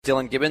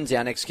Dylan Gibbons,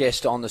 our next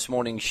guest on this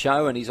morning's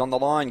show, and he's on the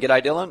line.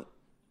 G'day, Dylan.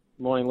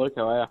 Morning, Luke.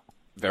 How are you?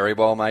 Very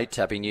well, mate.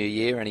 Happy New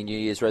Year. Any New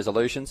Year's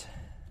resolutions?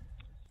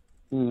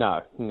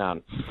 No,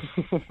 none.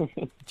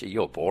 Gee,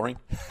 you're boring.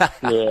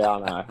 Yeah,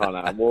 I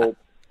know. Well,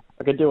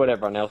 I could do what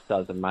everyone else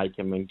does and make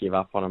them and give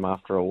up on them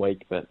after a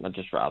week, but I'd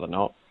just rather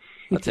not.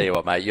 I'll tell you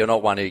what, mate, you're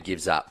not one who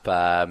gives up.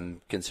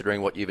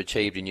 Considering what you've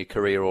achieved in your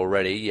career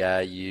already,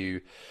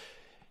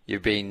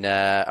 you've been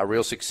a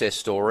real success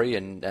story,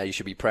 and you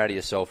should be proud of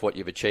yourself, what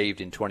you've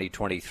achieved in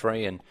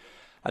 2023, and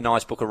a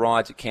nice book of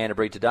rides at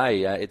Canterbury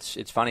today.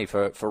 It's funny,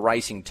 for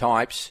racing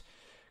types,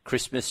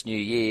 Christmas, New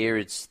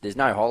Year, there's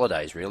no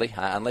holidays, really.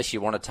 Unless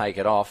you want to take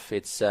it off,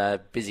 it's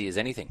busy as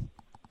anything.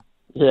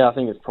 Yeah, I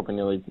think it's probably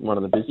nearly one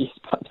of the busiest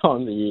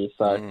times of the year,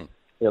 so...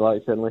 Yeah, like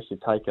you said, unless you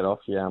take it off,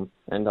 you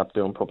end up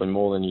doing probably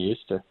more than you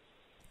used to.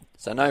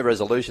 So no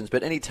resolutions,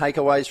 but any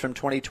takeaways from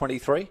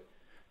 2023?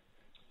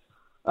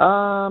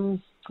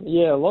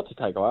 Yeah, a lot to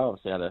take away.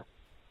 Obviously had a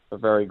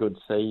very good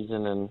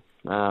season and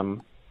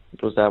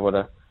was able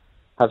to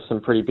have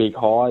some pretty big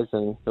highs,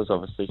 and there's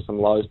obviously some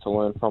lows to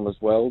learn from as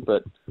well.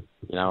 But,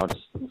 I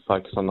just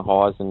focus on the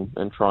highs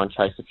and try and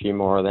chase a few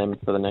more of them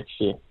for the next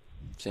year.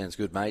 Sounds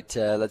good, mate.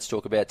 Let's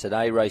talk about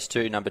today. Race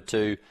 2, number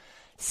 2.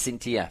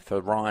 Cynthia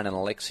for Ryan and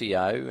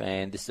Alexio,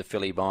 and this is a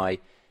filly by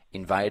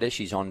Invader.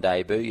 She's on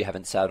debut. You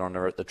haven't sat on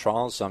her at the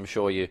trials, so I'm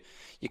sure you're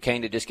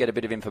keen to just get a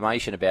bit of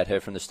information about her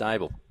from the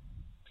stable.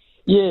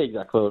 Yeah,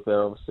 exactly. Look,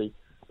 they're obviously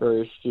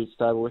very astute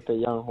stable with their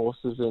young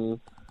horses and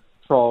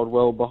trialled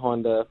well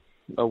behind a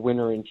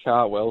winner in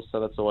Chartwell,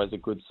 so that's always a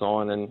good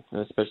sign, and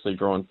especially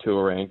drawing 2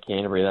 around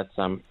Canterbury,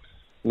 that's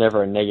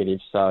never a negative,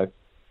 so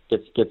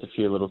gets a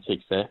few little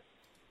ticks there.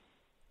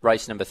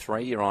 Race number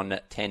 3, you're on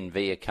 10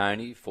 Via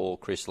Coney for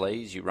Chris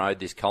Lees. You rode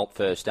this colt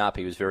first up.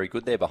 He was very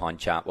good there behind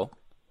Chartwell.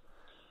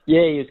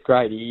 Yeah, he was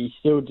great. He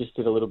still just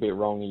did a little bit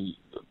wrong.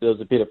 There was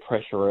a bit of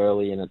pressure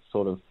early, and it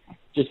sort of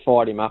just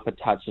fired him up a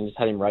touch and just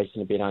had him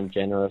racing a bit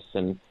ungenerous,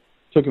 and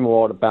took him a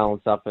while to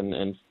balance up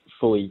and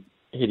fully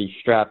hit his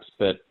straps.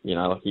 But,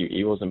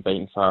 he wasn't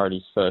beaten far at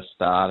his first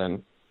start,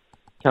 and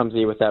comes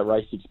here with that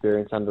race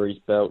experience under his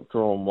belt,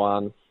 drawn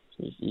 1.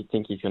 You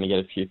think he's going to get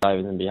a few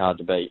favours and be hard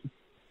to beat.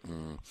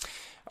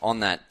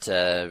 On that,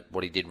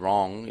 what he did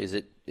wrong, is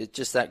it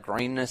just that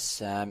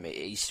greenness?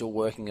 He's still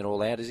working it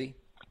all out, is he?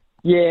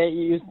 Yeah,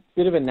 he was a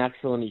bit of a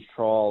natural in his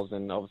trials,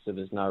 and obviously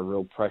there's no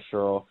real pressure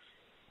or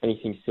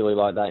anything silly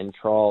like that in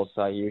trials,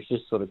 so he was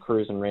just sort of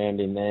cruising around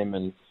in them,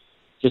 and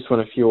just when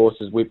a few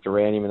horses whipped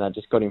around him and they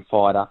just got him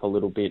fired up a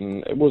little bit,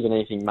 and it wasn't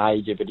anything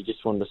major, but he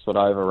just wanted to sort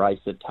of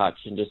over-race a touch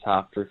and just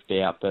half drift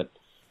out, but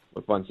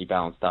look, once he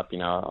balanced up,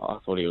 I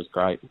thought he was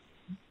great.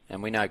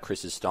 And we know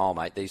Chris's style,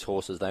 mate. These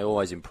horses, they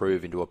always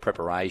improve into a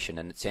preparation,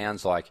 and it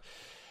sounds like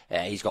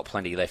he's got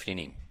plenty left in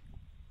him.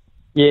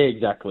 Yeah,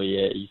 exactly.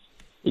 Yeah,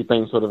 he's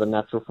been sort of a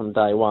natural from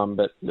day one,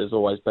 but there's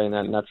always been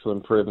that natural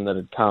improvement that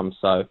had come.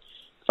 So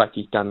the fact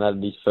he's done that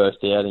at his first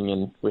outing,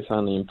 and with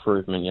only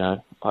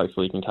improvement,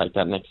 hopefully he can take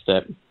that next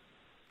step.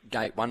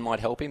 Gate 1 might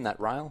help him, that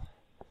rail?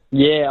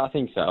 Yeah, I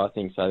think so.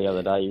 The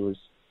other day he was,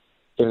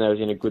 even though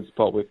he was in a good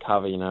spot with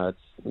cover,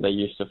 they're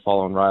used to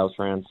following rails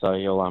around, so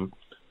he'll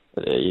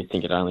you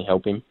think it'd only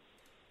help him.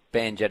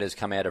 Banjetta's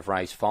come out of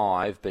race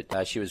 5,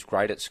 but she was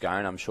great at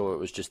Scone. I'm sure it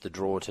was just the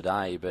draw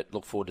today, but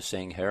look forward to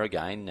seeing her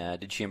again.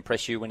 Did she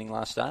impress you winning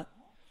last start?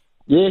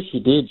 Yeah,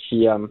 she did.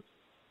 She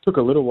took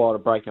a little while to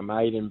break a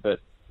maiden, but,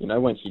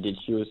 when she did,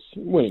 she was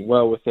winning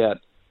well without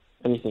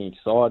anything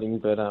exciting.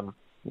 But,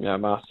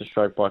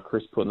 masterstroke by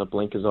Chris putting the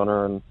blinkers on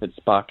her, and it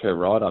sparked her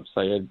right up.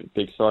 So, yeah, it'd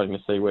be exciting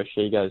to see where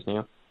she goes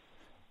now.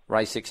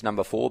 Race 6,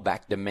 number 4,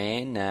 Back to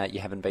Man. You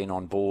haven't been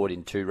on board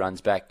in 2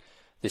 runs back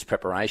this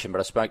preparation, but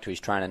I spoke to his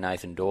trainer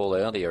Nathan Dahl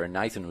earlier, and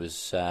Nathan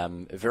was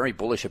very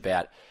bullish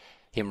about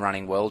him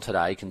running well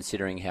today,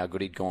 considering how good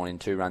he'd gone in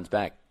 2 runs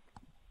back.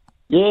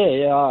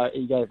 Yeah,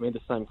 he gave me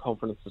the same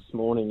confidence this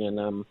morning,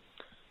 and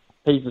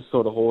he's the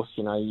sort of horse,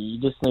 you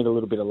just need a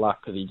little bit of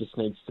luck, because he just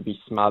needs to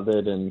be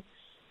smothered, and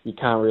you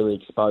can't really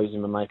expose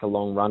him and make a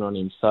long run on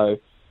him. So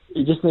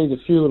he just needs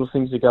a few little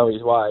things to go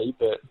his way,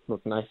 but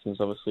look,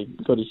 Nathan's obviously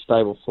got his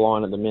stable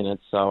flying at the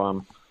minute, so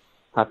I'm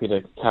happy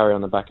to carry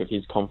on the back of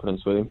his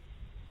confidence with him.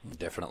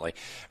 Definitely.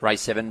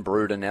 Race 7,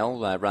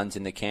 Brudenell, runs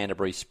in the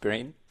Canterbury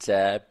Sprint.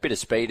 Bit of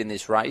speed in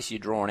this race. You're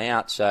drawn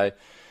out, so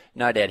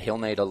no doubt he'll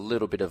need a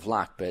little bit of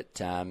luck,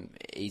 but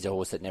he's a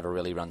horse that never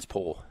really runs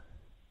poor.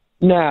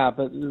 Nah,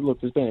 but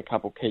look, there's been a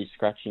couple key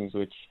scratchings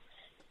which,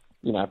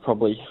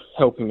 probably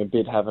help him a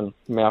bit, having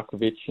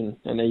Malkovich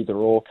and either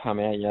or come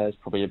out. There's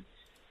probably a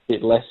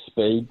bit less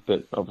speed,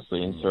 but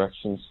obviously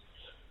Insurrection's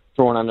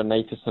drawn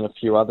underneath us and a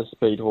few other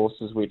speed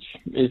horses, which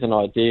isn't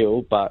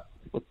ideal, but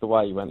look, the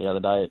way he went the other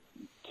day,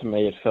 to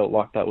me, it felt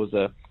like that was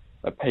a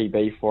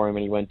PB for him,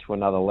 and he went to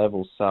another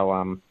level.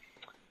 So,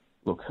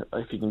 look,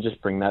 if he can just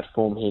bring that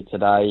form here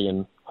today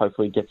and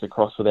hopefully gets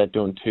across without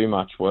doing too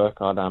much work,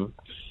 I'd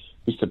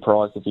be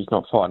surprised if he's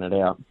not fighting it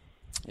out.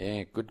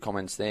 Yeah, good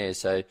comments there.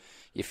 So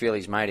you feel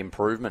he's made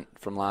improvement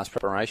from last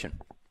preparation?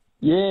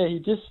 Yeah, he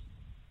just,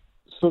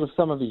 sort of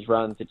some of his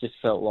runs, it just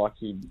felt like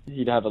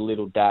he'd have a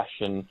little dash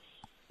and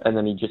and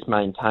then he just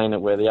maintained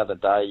it, where the other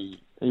day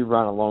he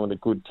ran along at a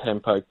good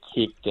tempo,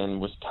 kicked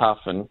and was tough,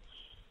 and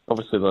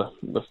obviously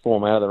the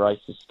form out of the race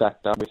is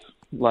stacked up with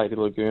Lady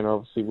Laguna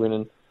obviously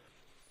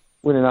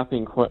winning up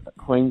in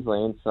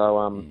Queensland.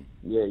 So,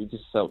 yeah, he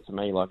just felt to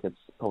me like it's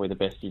probably the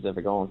best he's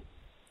ever gone.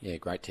 Yeah,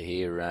 great to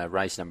hear.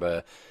 Race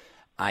number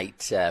 8,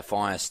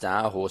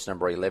 Firestar, horse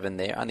number 11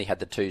 there. Only had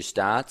the 2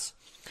 starts.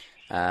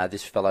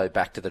 This fellow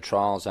back to the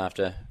trials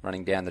after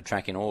running down the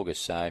track in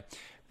August. So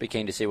be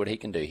keen to see what he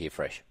can do here,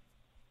 Fresh.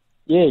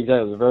 Yeah,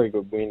 exactly. It was a very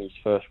good win. His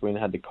first win,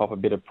 had to cop a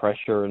bit of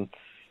pressure and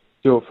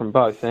do it from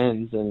both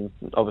ends. And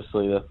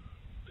obviously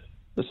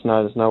the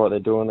Snowdens know what they're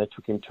doing. They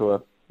took him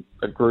to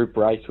a group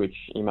race, which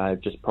he may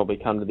have just probably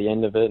come to the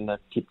end of it, and they've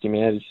tipped him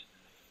out. He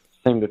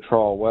seemed to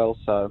trial well.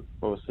 So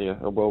obviously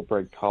a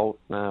well-bred colt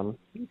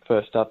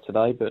first up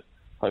today, but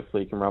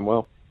hopefully he can run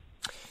well.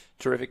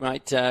 Terrific,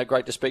 mate.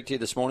 Great to speak to you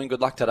this morning.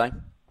 Good luck today.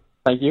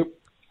 Thank you.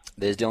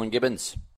 There's Dylan Gibbons.